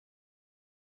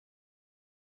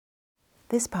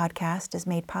This podcast is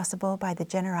made possible by the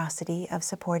generosity of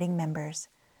supporting members.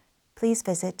 Please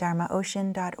visit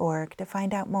dharmaocean.org to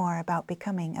find out more about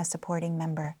becoming a supporting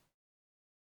member.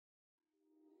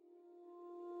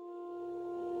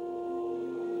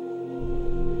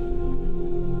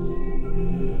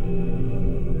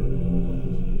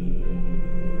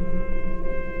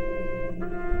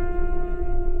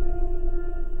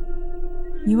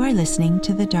 You are listening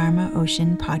to the Dharma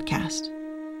Ocean podcast.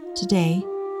 Today,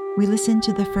 we listen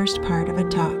to the first part of a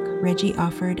talk Reggie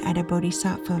offered at a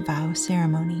Bodhisattva vow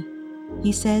ceremony.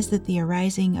 He says that the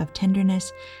arising of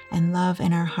tenderness and love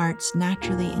in our hearts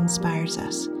naturally inspires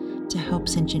us to help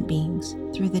sentient beings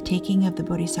through the taking of the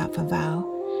Bodhisattva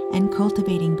vow and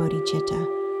cultivating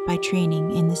bodhicitta by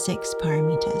training in the 6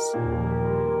 paramitas.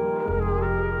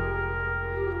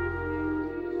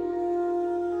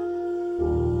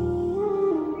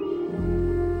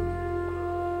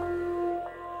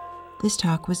 This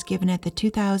talk was given at the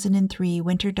 2003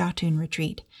 Winter Datun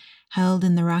Retreat, held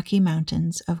in the Rocky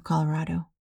Mountains of Colorado.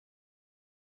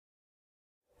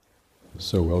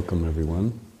 So welcome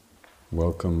everyone.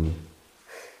 Welcome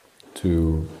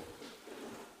to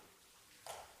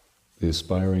the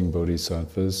aspiring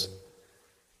bodhisattvas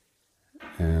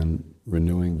and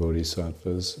renewing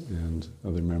bodhisattvas and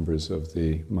other members of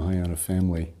the Mahayana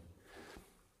family.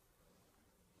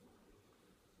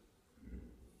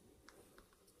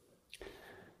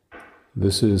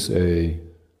 This is a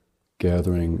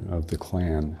gathering of the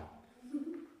clan.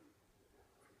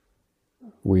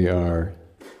 We are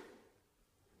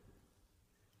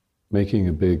making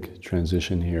a big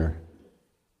transition here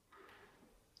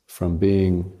from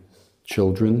being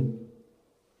children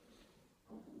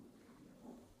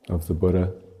of the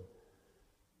Buddha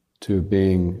to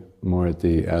being more at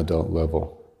the adult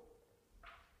level.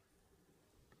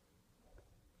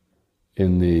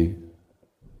 In the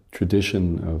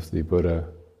tradition of the Buddha,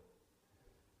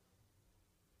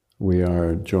 we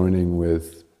are joining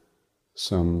with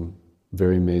some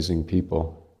very amazing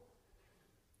people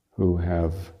who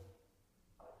have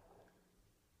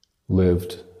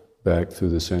lived back through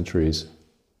the centuries.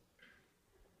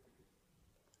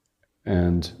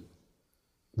 And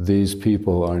these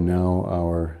people are now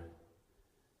our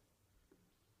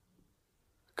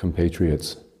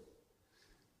compatriots.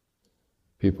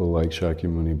 People like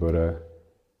Shakyamuni Buddha,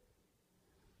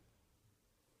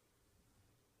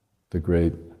 the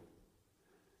great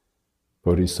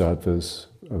bodhisattvas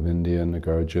of India,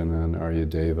 Nagarjuna and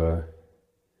Aryadeva,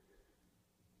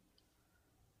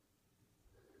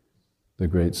 the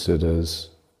great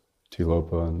siddhas,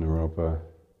 Tilopa, Naropa,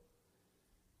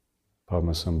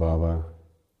 Padmasambhava,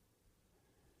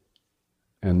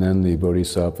 and then the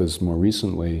bodhisattvas more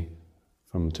recently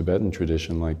from Tibetan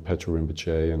tradition like Petrel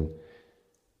Rinpoche and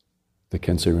the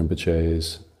Khyentse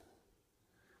Rinpoches,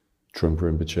 Trungpa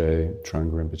Rinpoche,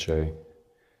 Trungpa Rinpoche.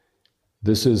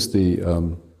 These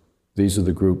are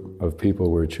the group of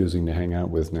people we're choosing to hang out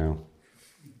with now.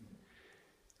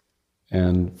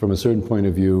 And from a certain point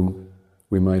of view,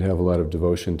 we might have a lot of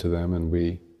devotion to them, and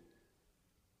we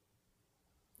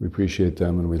appreciate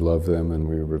them, and we love them, and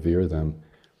we revere them.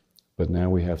 But now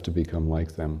we have to become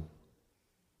like them.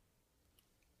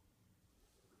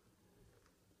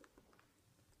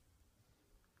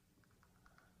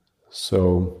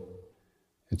 So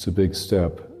it's a big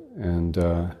step, and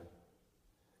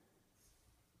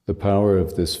the power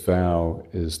of this vow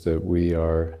is that we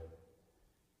are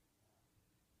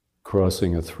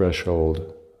crossing a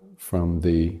threshold from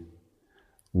the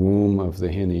womb of the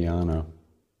Hinayana,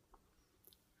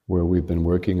 where we've been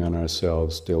working on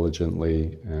ourselves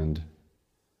diligently and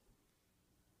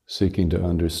seeking to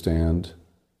understand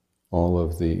all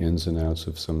of the ins and outs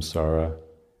of samsara,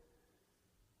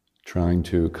 trying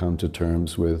to come to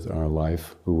terms with our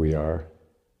life, who we are,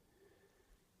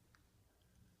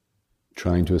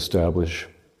 trying to establish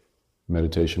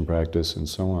meditation practice and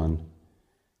so on.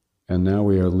 And now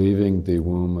we are leaving the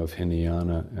womb of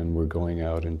Hinayana and we're going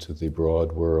out into the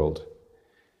broad world.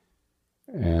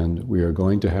 And we are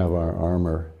going to have our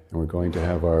armor and we're going to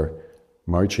have our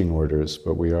marching orders,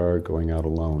 but we are going out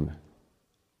alone.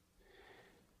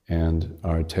 And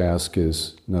our task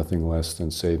is nothing less than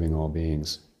saving all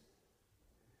beings.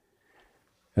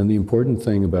 And the important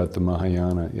thing about the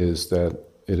Mahayana is that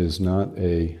it is not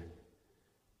a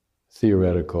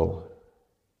theoretical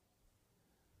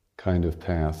kind of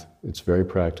path. It's very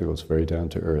practical, it's very down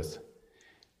to earth,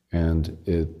 and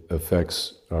it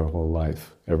affects our whole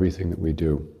life, everything that we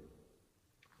do.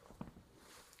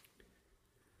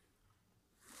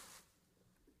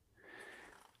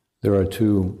 There are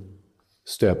 2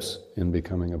 steps in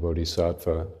becoming a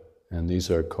bodhisattva, and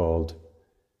these are called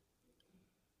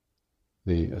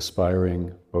the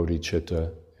aspiring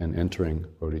bodhicitta and entering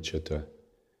bodhicitta.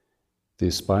 The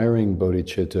aspiring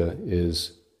bodhicitta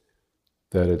is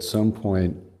that at some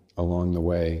point along the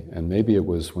way, and maybe it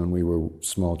was when we were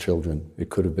small children, it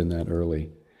could have been that early,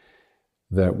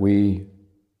 that we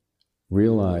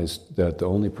realized that the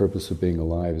only purpose of being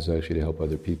alive is actually to help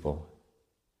other people.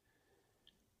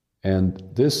 And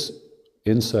this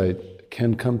insight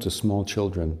can come to small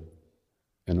children,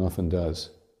 and often does,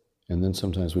 and then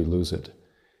sometimes we lose it.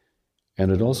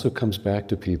 And it also comes back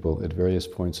to people at various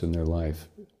points in their life.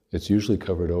 It's usually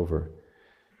covered over,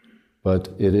 but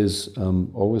it is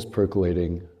always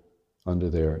percolating under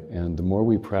there. And the more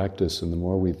we practice and the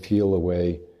more we peel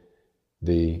away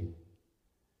the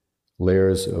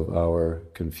layers of our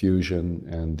confusion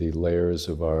and the layers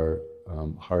of our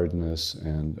hardness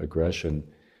and aggression,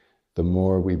 the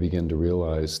more we begin to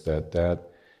realize that that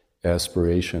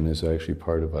aspiration is actually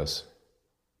part of us.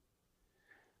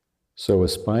 So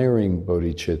aspiring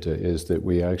bodhicitta is that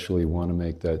we actually want to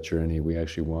make that journey, we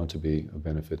actually want to be a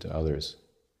benefit to others.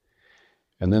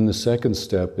 And then the second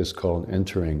step is called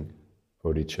entering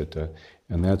bodhicitta,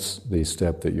 and that's the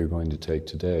step that you're going to take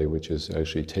today, which is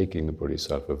actually taking the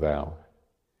bodhisattva vow.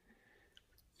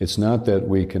 It's not that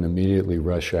we can immediately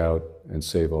rush out and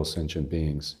save all sentient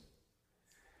beings,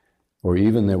 or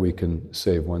even that we can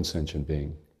save one sentient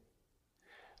being,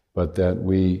 but that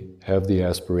we have the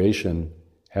aspiration.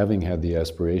 Having had the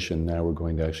aspiration, now we're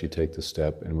going to actually take the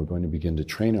step and we're going to begin to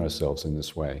train ourselves in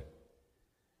this way.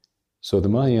 So the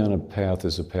Mahayana path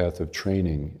is a path of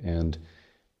training, and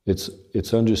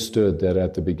it's understood that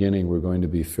at the beginning we're going to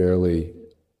be fairly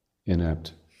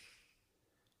inept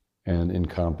and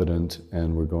incompetent,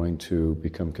 and we're going to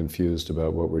become confused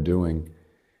about what we're doing.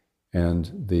 And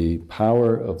the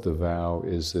power of the vow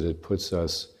is that it puts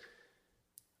us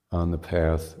on the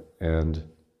path, and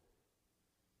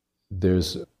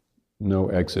there's no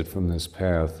exit from this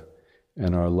path,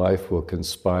 and our life will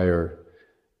conspire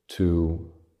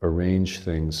to arrange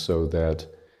things so that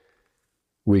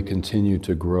we continue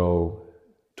to grow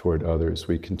toward others.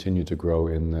 We continue to grow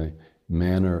in the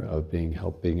manner of being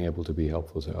able to be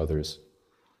helpful to others.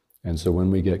 And so when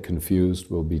we get confused,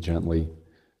 we'll be gently,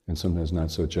 and sometimes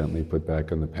not so gently, put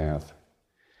back on the path.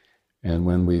 And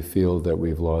when we feel that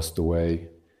we've lost the way,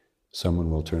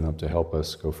 someone will turn up to help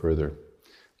us go further.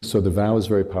 So the vow is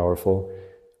very powerful.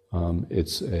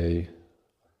 It's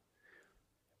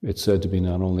said to be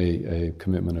not only a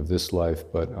commitment of this life,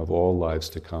 but of all lives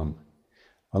to come.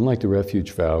 Unlike the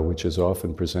refuge vow, which is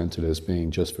often presented as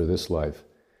being just for this life,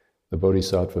 the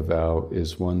bodhisattva vow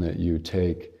is one that you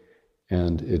take,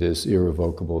 and it is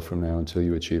irrevocable from now until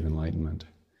you achieve enlightenment.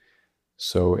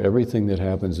 So everything that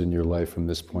happens in your life from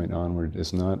this point onward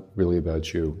is not really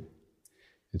about you.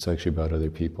 It's actually about other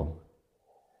people.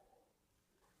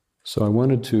 So I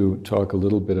wanted to talk a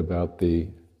little bit about the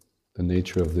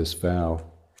nature of this vow,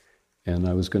 and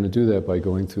I was going to do that by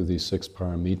going through these 6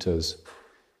 paramitas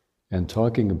and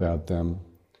talking about them.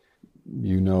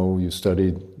 You know, you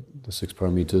studied the 6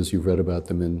 paramitas, you've read about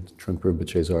them in Trungpa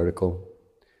Rinpoche's article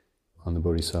on the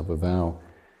Bodhisattva vow.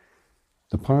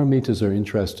 The paramitas are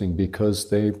interesting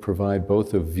because they provide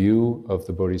both a view of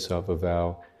the Bodhisattva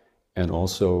vow and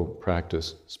also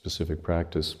practice, specific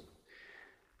practice.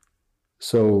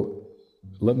 So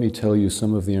let me tell you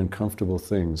some of the uncomfortable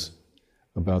things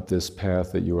about this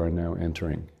path that you are now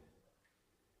entering.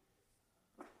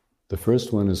 The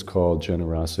first one is called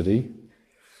generosity.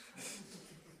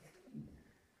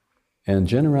 And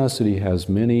generosity has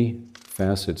many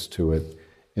facets to it.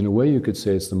 In a way, you could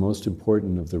say it's the most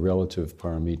important of the relative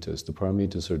paramitas. The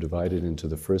paramitas are divided into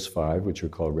the first 5, which are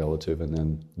called relative, and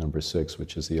then number 6,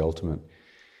 which is the ultimate.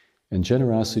 And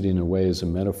generosity, in a way, is a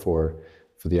metaphor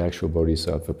for the actual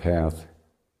bodhisattva path.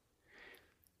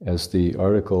 As the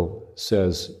article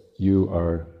says, you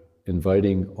are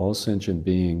inviting all sentient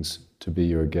beings to be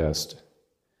your guest,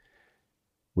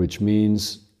 which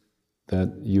means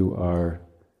that you're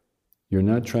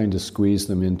not trying to squeeze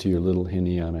them into your little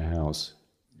Hinayana house,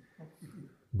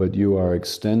 but you are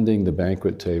extending the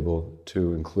banquet table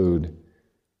to include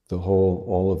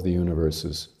all of the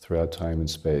universes throughout time and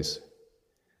space.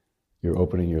 You're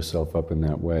opening yourself up in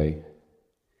that way.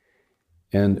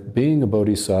 And being a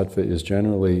bodhisattva is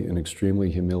generally an extremely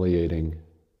humiliating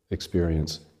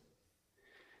experience,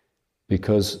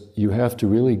 because you have to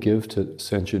really give to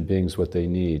sentient beings what they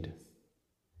need.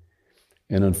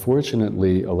 And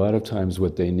unfortunately, a lot of times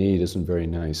what they need isn't very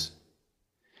nice,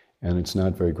 and it's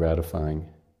not very gratifying.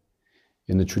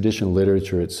 In the traditional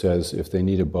literature, it says if they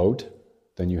need a boat,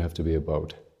 then you have to be a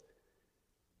boat.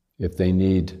 If they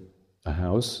need a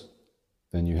house,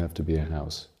 then you have to be a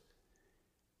house.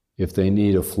 If they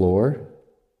need a floor,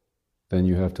 then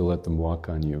you have to let them walk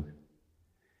on you.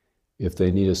 If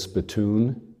they need a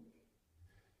spittoon,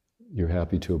 you're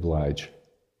happy to oblige.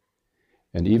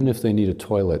 And even if they need a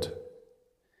toilet,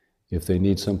 if they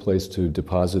need someplace to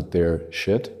deposit their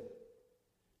shit,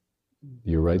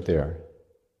 you're right there.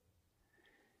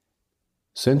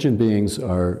 Sentient beings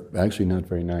are actually not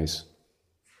very nice.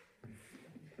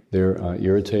 They're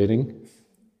irritating,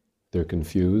 they're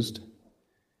confused,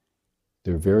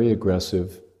 they're very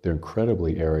aggressive, they're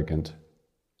incredibly arrogant,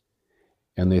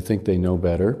 and they think they know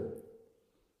better,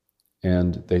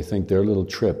 and they think their little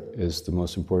trip is the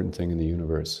most important thing in the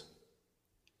universe.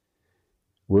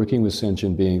 Working with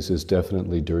sentient beings is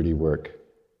definitely dirty work.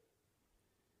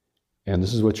 And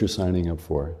this is what you're signing up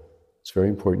for. It's very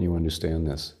important you understand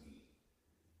this.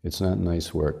 It's not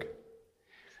nice work.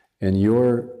 And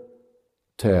your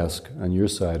task on your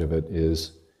side of it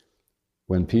is,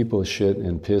 when people shit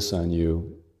and piss on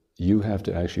you, you have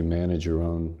to actually manage your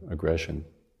own aggression.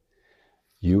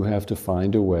 You have to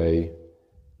find a way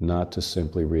not to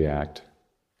simply react.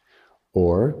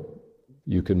 Or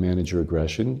you can manage your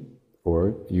aggression,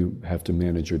 or you have to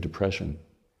manage your depression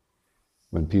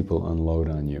when people unload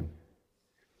on you.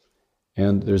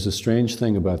 And there's a strange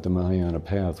thing about the Mahayana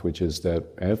path, which is that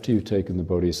after you've taken the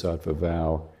Bodhisattva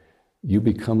vow, you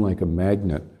become like a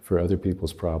magnet for other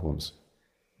people's problems.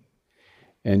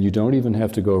 And you don't even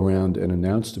have to go around and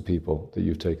announce to people that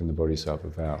you've taken the Bodhisattva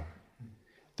vow.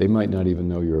 They might not even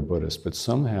know you're a Buddhist, but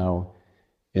somehow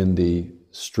in the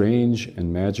strange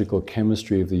and magical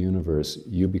chemistry of the universe,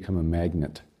 you become a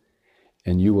magnet,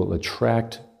 and you will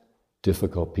attract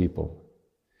difficult people.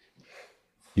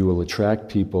 You will attract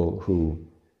people who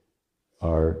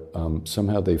are,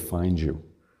 somehow they find you,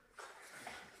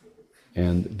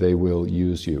 and they will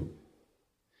use you.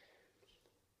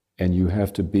 And you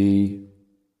have to be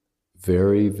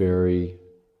very, very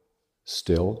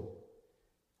still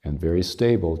and very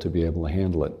stable to be able to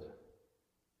handle it.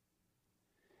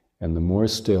 And the more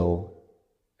still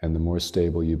and the more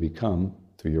stable you become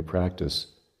through your practice,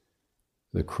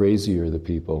 the crazier the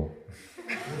people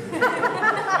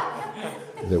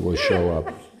that will show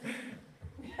up.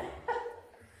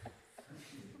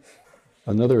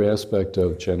 Another aspect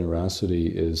of generosity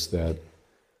is that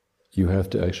you have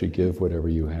to actually give whatever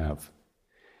you have.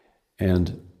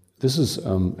 And this is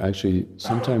actually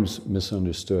sometimes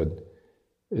misunderstood.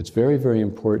 It's very, very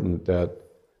important that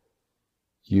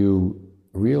you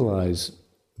realize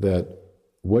that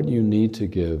what you need to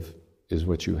give is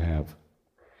what you have.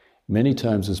 Many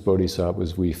times as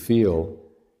bodhisattvas, we feel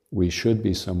we should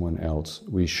be someone else,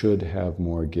 we should have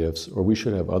more gifts, or we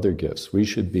should have other gifts. We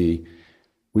should do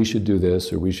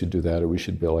this, or we should do that, or we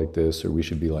should be like this, or we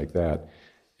should be like that.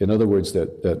 In other words,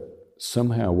 that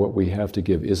somehow what we have to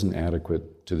give isn't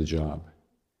adequate to the job.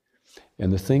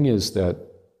 And the thing is that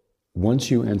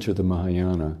once you enter the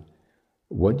Mahayana,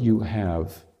 what you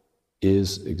have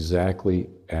is exactly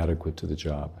adequate to the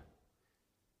job.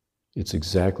 It's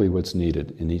exactly what's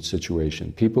needed in each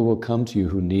situation. People will come to you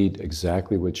who need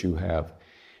exactly what you have.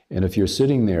 And if you're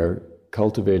sitting there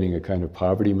cultivating a kind of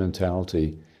poverty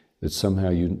mentality that somehow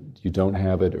you don't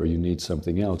have it or you need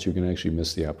something else, you're going to actually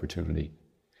miss the opportunity.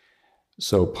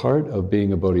 So part of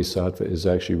being a bodhisattva is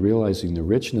actually realizing the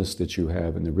richness that you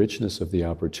have and the richness of the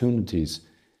opportunities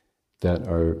that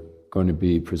are going to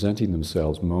be presenting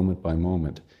themselves moment by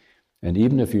moment. And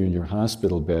even if you're in your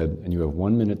hospital bed and you have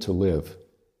 1 minute to live,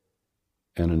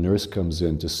 and a nurse comes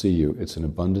in to see you, it's an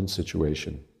abundant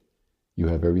situation. You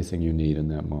have everything you need in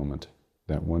that moment.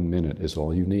 That 1 minute is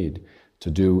all you need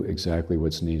to do exactly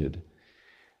what's needed.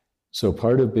 So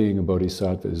part of being a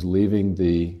bodhisattva is leaving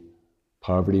the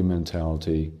poverty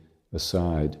mentality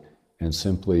aside and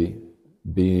simply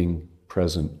being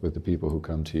present with the people who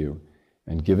come to you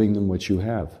and giving them what you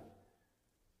have.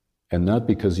 And not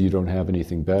because you don't have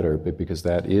anything better, but because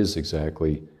that is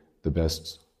exactly the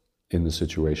best in the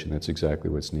situation. That's exactly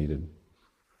what's needed.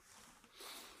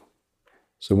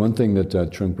 So one thing that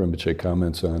Trungpa Rinpoche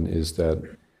comments on is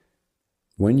that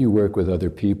when you work with other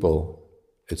people,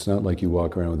 it's not like you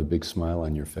walk around with a big smile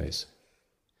on your face.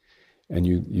 And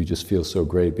you just feel so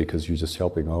great because you're just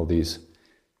helping all these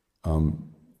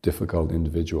difficult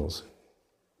individuals.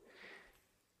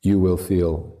 You will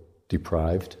feel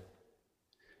deprived.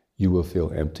 You will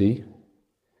feel empty.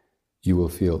 You will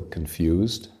feel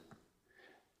confused.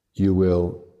 You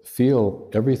will feel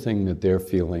everything that they're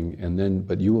feeling,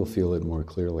 but you will feel it more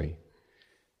clearly.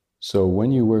 So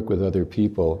when you work with other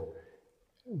people,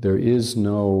 there is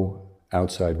no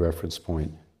outside reference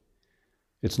point.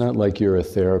 It's not like you're a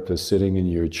therapist sitting in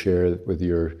your chair with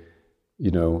your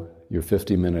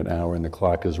 50-minute hour and the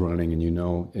clock is running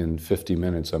and in 50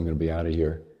 minutes I'm going to be out of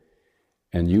here.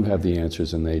 and you have the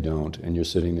answers and they don't, and you're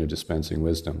sitting there dispensing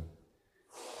wisdom.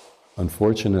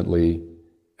 Unfortunately,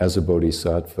 as a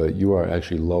bodhisattva, you are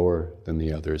actually lower than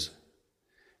the others.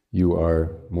 You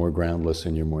are more groundless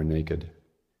and you're more naked.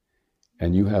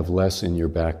 And you have less in your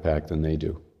backpack than they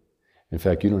do. In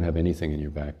fact, you don't have anything in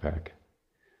your backpack.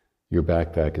 Your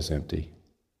backpack is empty.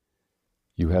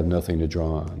 You have nothing to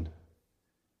draw on.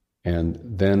 And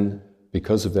then,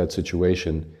 because of that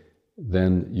situation,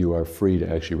 then you are free to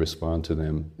actually respond to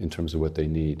them in terms of what they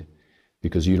need,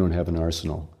 because you don't have an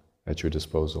arsenal at your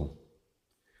disposal.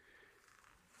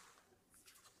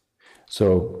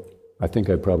 So, I think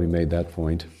I probably made that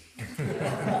point.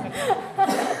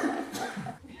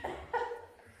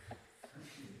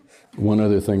 One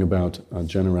other thing about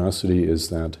generosity is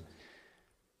that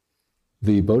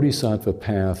the bodhisattva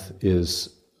path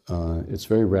is, it's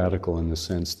very radical in the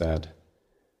sense that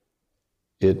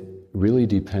it really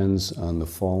depends on the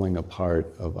falling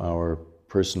apart of our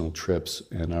personal trips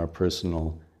and our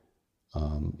personal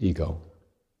ego.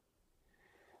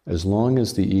 As long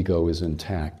as the ego is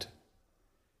intact,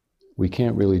 we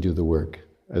can't really do the work.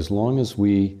 As long as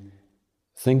we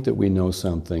think that we know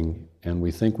something and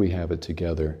we think we have it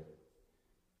together,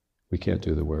 we can't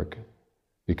do the work,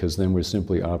 because then we're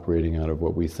simply operating out of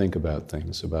what we think about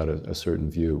things, about a certain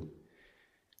view.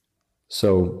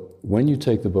 So when you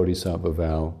take the Bodhisattva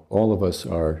vow, all of us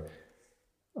are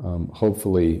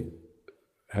hopefully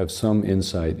have some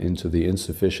insight into the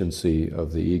insufficiency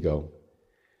of the ego.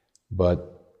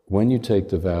 But when you take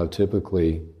the vow,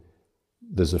 typically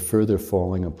there's a further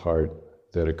falling apart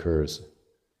that occurs,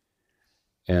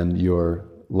 and your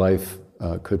life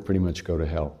could pretty much go to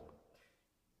hell.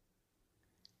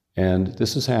 And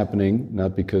this is happening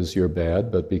not because you're bad,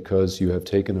 but because you have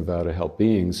taken a vow to help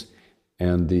beings,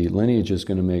 and the lineage is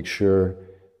going to make sure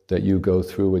that you go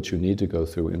through what you need to go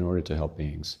through in order to help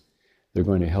beings. They're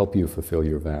going to help you fulfill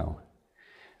your vow.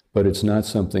 But it's not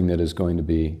something that is going to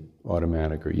be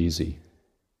automatic or easy.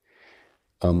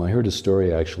 I heard a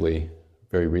story actually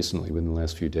very recently, within the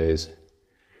last few days,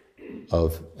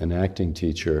 of an acting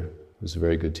teacher who's a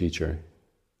very good teacher.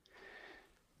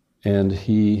 And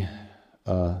he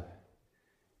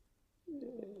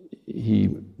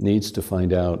needs to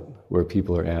find out where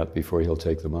people are at before he'll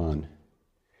take them on.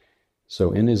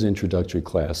 So in his introductory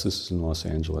class, this is in Los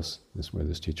Angeles, this is where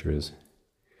this teacher is,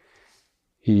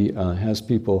 he has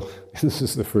people, this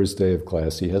is the first day of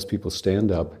class, he has people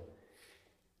stand up,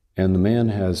 and the man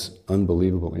has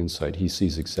unbelievable insight. He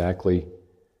sees exactly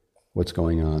what's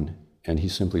going on, and he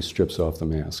simply strips off the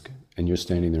mask, and you're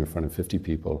standing there in front of 50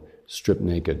 people, stripped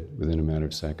naked within a matter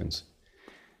of seconds.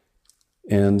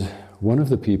 And one of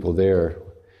the people there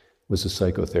was a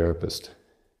psychotherapist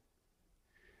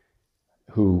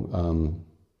who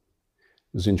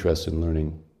was interested in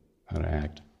learning how to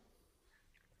act.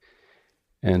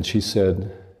 And she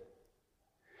said,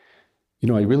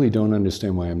 I really don't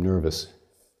understand why I'm nervous.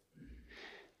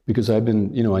 Because I've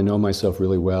been, I know myself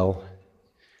really well.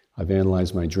 I've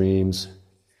analyzed my dreams.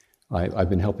 I've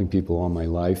been helping people all my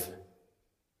life.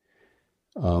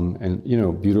 And,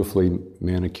 beautifully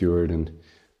manicured and,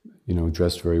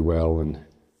 dressed very well and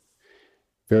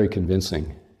very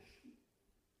convincing.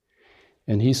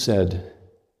 And he said,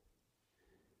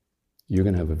 you're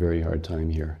going to have a very hard time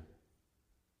here.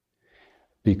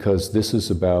 Because this is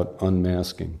about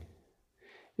unmasking.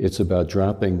 It's about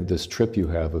dropping this trip you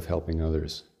have of helping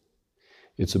others.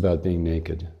 It's about being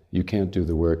naked. You can't do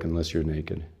the work unless you're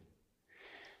naked.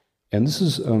 And this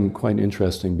is quite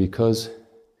interesting because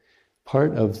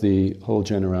part of the whole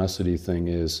generosity thing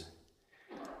is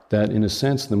that, in a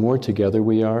sense, the more together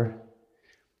we are,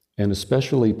 and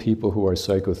especially people who are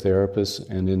psychotherapists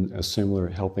and in a similar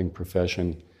helping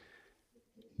profession,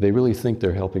 they really think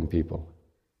they're helping people.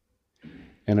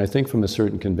 And I think from a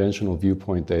certain conventional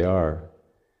viewpoint they are.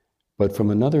 But from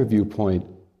another viewpoint,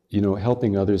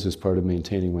 helping others is part of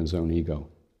maintaining one's own ego.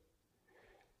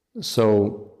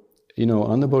 So,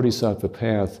 on the Bodhisattva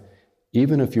path,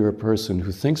 even if you're a person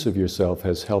who thinks of yourself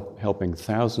as helping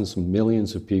thousands and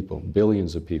millions of people,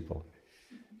 billions of people,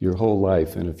 your whole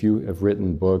life, and if you have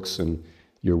written books and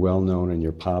you're well known and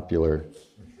you're popular,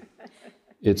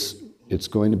 it's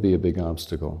going to be a big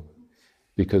obstacle.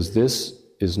 Because this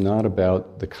is not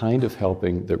about the kind of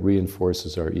helping that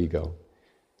reinforces our ego.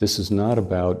 This is not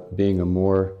about being a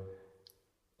more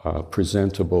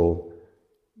presentable,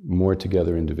 more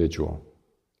together individual.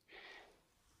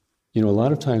 A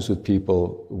lot of times with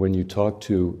people, when you talk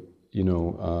to,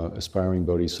 aspiring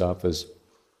bodhisattvas,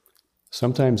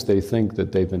 sometimes they think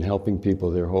that they've been helping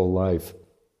people their whole life.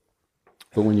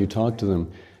 But when you talk to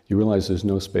them, you realize there's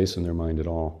no space in their mind at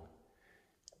all.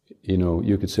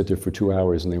 You could sit there for 2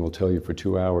 hours and they will tell you for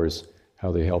 2 hours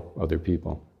how they help other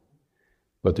people.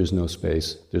 But there's no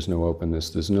space, there's no openness,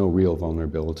 there's no real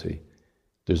vulnerability,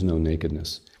 there's no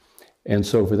nakedness. And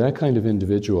so for that kind of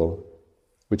individual,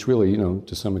 which really,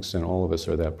 to some extent all of us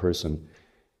are that person,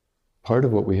 part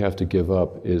of what we have to give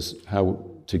up is how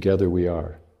together we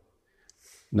are.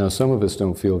 Now, some of us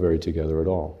don't feel very together at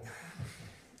all.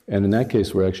 And in that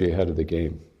case, we're actually ahead of the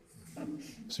game.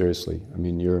 Seriously. I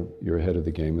mean, you're ahead of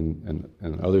the game,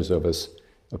 and others of us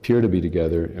appear to be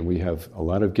together, and we have a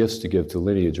lot of gifts to give to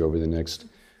lineage over the next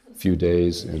few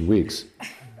days and weeks.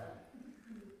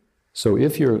 So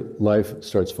if your life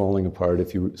starts falling apart,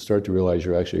 if you start to realize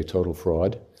you're actually a total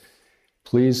fraud,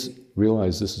 please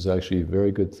realize this is actually a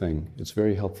very good thing. It's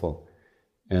very helpful.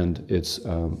 And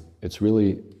it's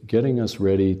really getting us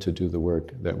ready to do the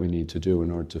work that we need to do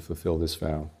in order to fulfill this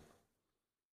vow.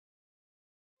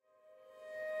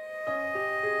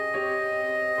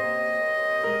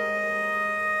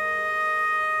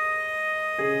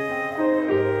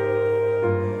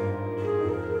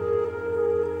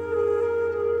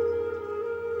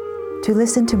 To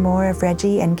listen to more of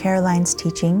Reggie and Caroline's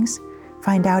teachings,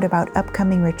 find out about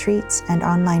upcoming retreats and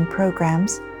online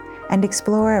programs, and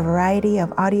explore a variety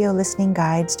of audio listening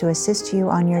guides to assist you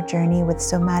on your journey with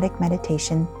somatic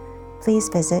meditation, please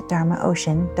visit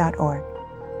dharmaocean.org.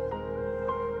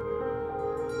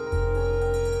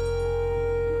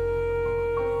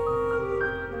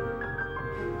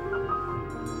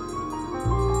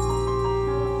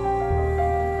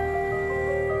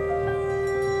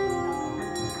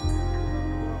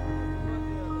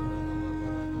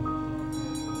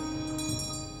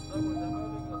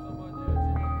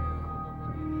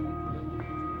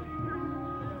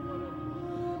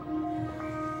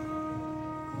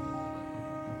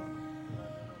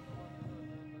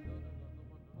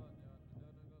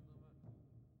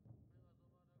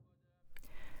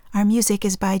 Our music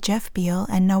is by Jeff Beal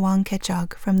and Nawang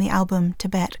Kechog from the album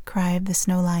Tibet, Cry of the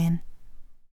Snow Lion.